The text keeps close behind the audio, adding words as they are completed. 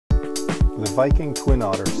The Viking Twin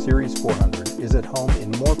Otter Series 400 is at home in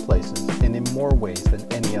more places and in more ways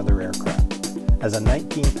than any other aircraft. As a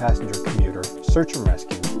 19-passenger commuter, search and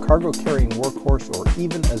rescue, cargo-carrying workhorse, or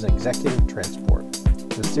even as an executive transport,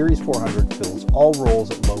 the Series 400 fills all roles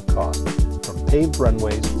at low cost, from paved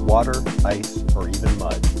runways, water, ice, or even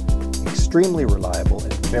mud. Extremely reliable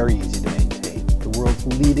and very easy to maintain, the world's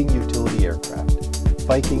leading utility aircraft,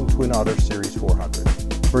 Viking Twin Otter Series 400.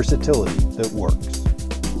 Versatility that works.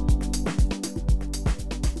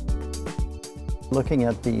 Looking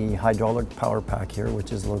at the hydraulic power pack here,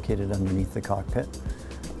 which is located underneath the cockpit.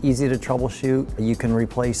 Easy to troubleshoot. You can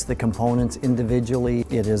replace the components individually.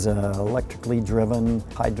 It is an electrically driven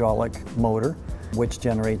hydraulic motor, which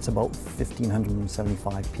generates about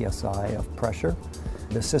 1,575 psi of pressure.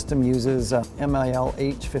 The system uses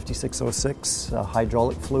MILH 5606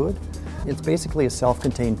 hydraulic fluid. It's basically a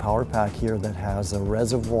self-contained power pack here that has a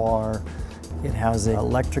reservoir. It has an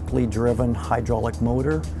electrically driven hydraulic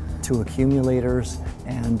motor, 2 accumulators,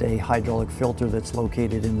 and a hydraulic filter that's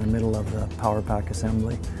located in the middle of the power pack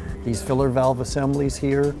assembly. These filler valve assemblies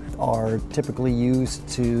here are typically used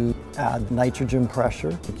to add nitrogen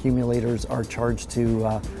pressure. Accumulators are charged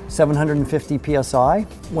to 750 psi.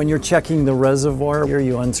 When you're checking the reservoir, here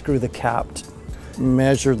you unscrew the cap,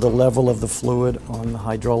 measure the level of the fluid on the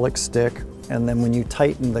hydraulic stick, and then when you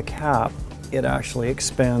tighten the cap, it actually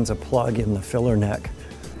expands a plug in the filler neck.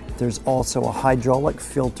 There's also a hydraulic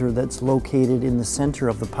filter that's located in the center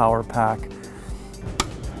of the power pack.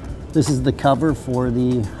 This is the cover for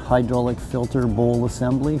the hydraulic filter bowl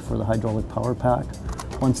assembly for the hydraulic power pack.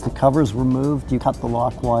 Once the cover is removed, you cut the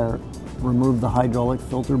lock wire, remove the hydraulic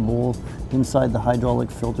filter bowl. Inside the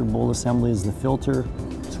hydraulic filter bowl assembly is the filter.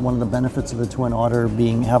 It's one of the benefits of the Twin Otter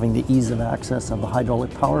having the ease of access of the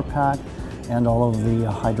hydraulic power pack and all of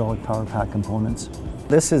the hydraulic power pack components.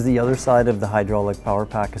 This is the other side of the hydraulic power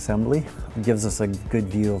pack assembly. It gives us a good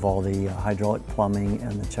view of all the hydraulic plumbing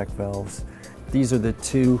and the check valves. These are the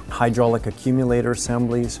 2 hydraulic accumulator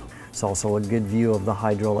assemblies. It's also a good view of the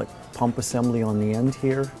hydraulic pump assembly on the end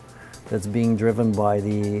here that's being driven by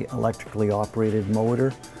the electrically operated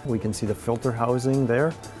motor. We can see the filter housing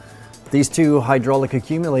there. These 2 hydraulic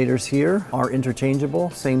accumulators here are interchangeable,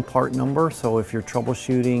 same part number, so if you're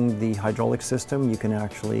troubleshooting the hydraulic system, you can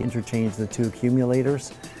actually interchange the 2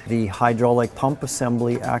 accumulators. The hydraulic pump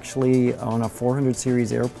assembly actually on a 400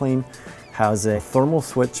 series airplane has a thermal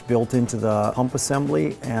switch built into the pump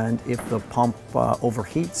assembly, and if the pump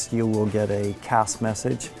overheats, you will get a CAS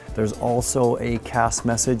message. There's also a CAS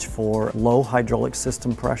message for low hydraulic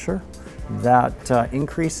system pressure. That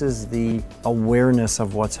increases the awareness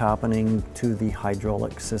of what's happening to the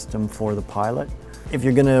hydraulic system for the pilot. If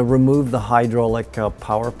you're going to remove the hydraulic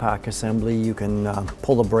power pack assembly, you can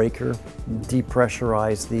pull the breaker,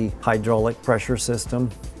 depressurize the hydraulic pressure system,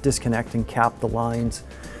 disconnect and cap the lines,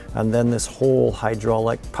 and then this whole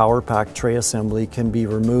hydraulic power pack tray assembly can be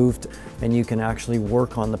removed and you can actually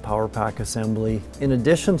work on the power pack assembly. In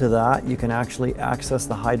addition to that, you can actually access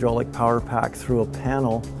the hydraulic power pack through a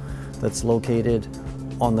panel that's located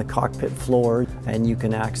on the cockpit floor, and you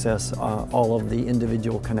can access all of the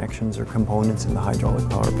individual connections or components in the hydraulic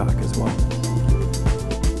power pack as well.